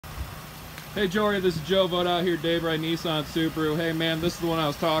Hey Jory, this is Joe Vogt out here, Dave Wright, Nissan Subaru. Hey man, this is the one I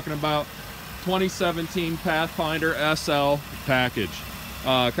was talking about. 2017 Pathfinder SL package.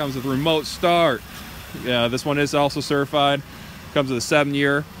 Comes with remote start. Yeah, this one is also certified. Comes with a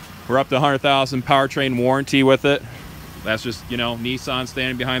 7-year. We're up to 100,000 powertrain warranty with it. That's just, you know, Nissan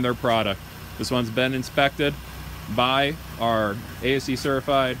standing behind their product. This one's been inspected by our ASE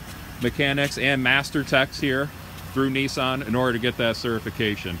certified mechanics and master techs here through Nissan in order to get that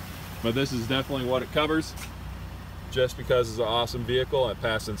certification. But this is definitely what it covers, just because it's an awesome vehicle and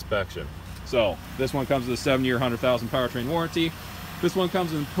passed inspection. So this one comes with a 7-year, 100,000 powertrain warranty. This one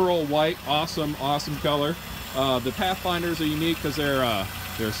comes in pearl white, awesome color. The Pathfinders are unique because they're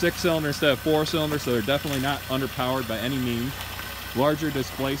 6-cylinder instead of 4-cylinder, so they're definitely not underpowered by any means. Larger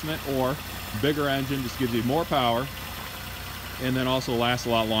displacement or bigger engine just gives you more power, and then also lasts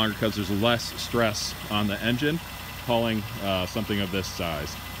a lot longer because there's less stress on the engine hauling something of this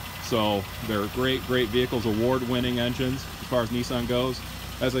size. So they're great vehicles, award-winning engines as far as Nissan goes.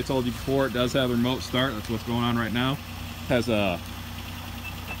 As I told you before, it does have a remote start. That's what's going on right now. Has a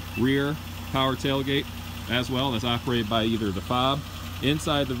rear power tailgate as well that's operated by either the fob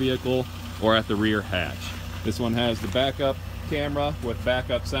inside the vehicle or at the rear hatch. This one has the backup camera with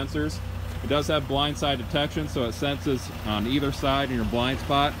backup sensors. It does have blind side detection, so it senses on either side in your blind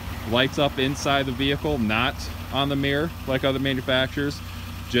spot. Lights up inside the vehicle, not on the mirror like other manufacturers.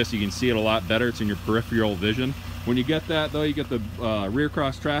 Just you can see it a lot better. It's in your peripheral vision. When you get that though, you get the rear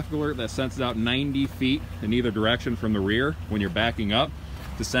cross traffic alert that senses out 90 feet in either direction from the rear when you're backing up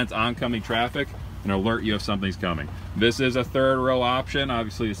to sense oncoming traffic and alert you if something's coming. This is a 3rd row option.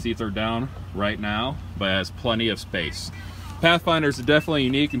 Obviously the seats are down right now, but it has plenty of space. Pathfinders are definitely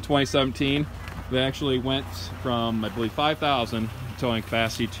unique in 2017. They actually went from, I believe, 5,000 towing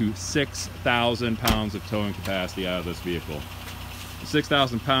capacity to 6,000 pounds of towing capacity out of this vehicle.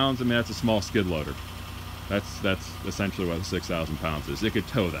 6,000 pounds, I mean, that's a small skid loader. That's essentially what the 6,000 pounds is. It could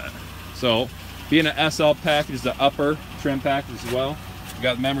tow that. So, being an SL package, the upper trim package as well. You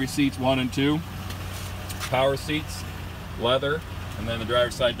got memory seats 1 and 2, power seats, leather, and then the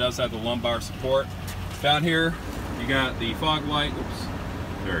driver's side does have the lumbar support. Down here, you got the fog light. Oops,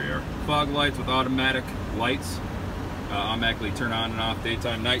 there you are. Fog lights with automatic lights. Automatically turn on and off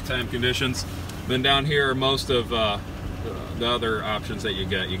daytime, nighttime conditions. Then down here are most of the other options that you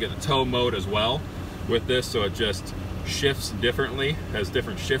get. You get the tow mode as well with this, so it just shifts differently, has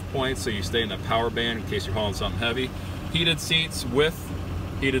different shift points, so you stay in the power band in case you're hauling something heavy. Heated seats with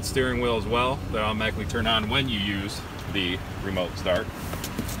heated steering wheel as well that automatically turn on when you use the remote start.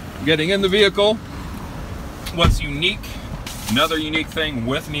 Getting in the vehicle, what's unique, another unique thing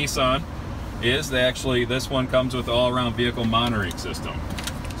with Nissan is this one comes with all-around vehicle monitoring system.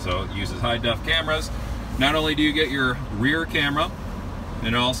 So it uses high-def cameras. Not only do you get your rear camera,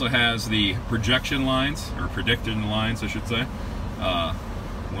 it also has the projection lines, or prediction lines I should say.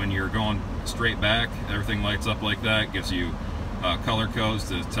 When you're going straight back, everything lights up like that. Gives you color codes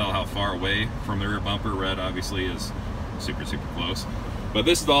to tell how far away from the rear bumper. Red obviously is super close. But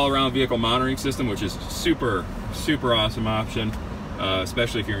this is the all-around vehicle monitoring system, which is super awesome option,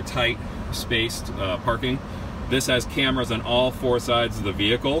 especially if you're in tight spaced parking. This has cameras on all 4 sides of the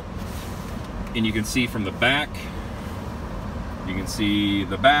vehicle, and you can see from the back, you can see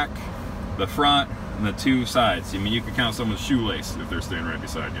the back, the front, and the 2 sides. I mean, you can count someone's shoelace if they're standing right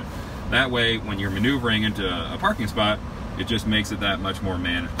beside you. That way, when you're maneuvering into a parking spot, it just makes it that much more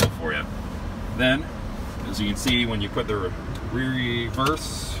manageable for you. Then, as you can see, when you put the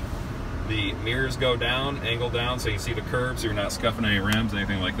reverse, the mirrors go down, angle down, so you see the curves, so you're not scuffing any rims,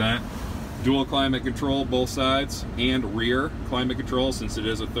 anything like that. Dual climate control, both sides, and rear climate control. Since it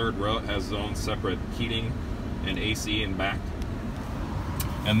is a 3rd row, it has its own separate heating and AC in back.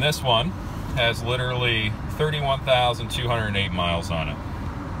 And this one has literally 31,208 miles on it.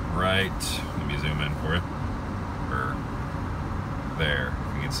 Right, let me zoom in for you. There,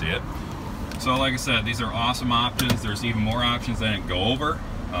 you can see it. So like I said, these are awesome options. There's even more options that I didn't go over.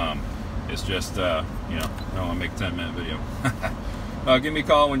 It's just, you know, I don't want to make a 10-minute video. Give me a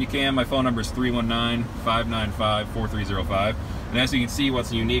call when you can. My phone number is 319-595-4305. And as you can see,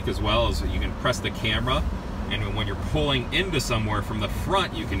 what's unique as well is that you can press the camera, and when you're pulling into somewhere from the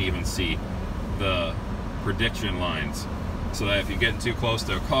front, you can even see the prediction lines. So that if you're getting too close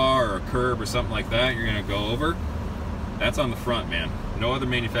to a car or a curb or something like that, you're going to go over. That's on the front, man. No other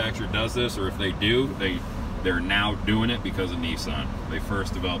manufacturer does this, or if they do, they're now doing it because of Nissan. They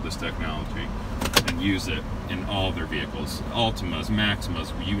first developed this technology and use it in all of their vehicles. Altimas,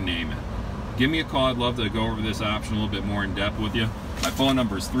 Maximas, you name it. Give me a call. I'd love to go over this option a little bit more in depth with you. My phone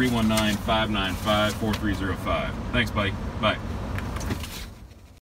number is 319-595-4305. Thanks, buddy. Bye.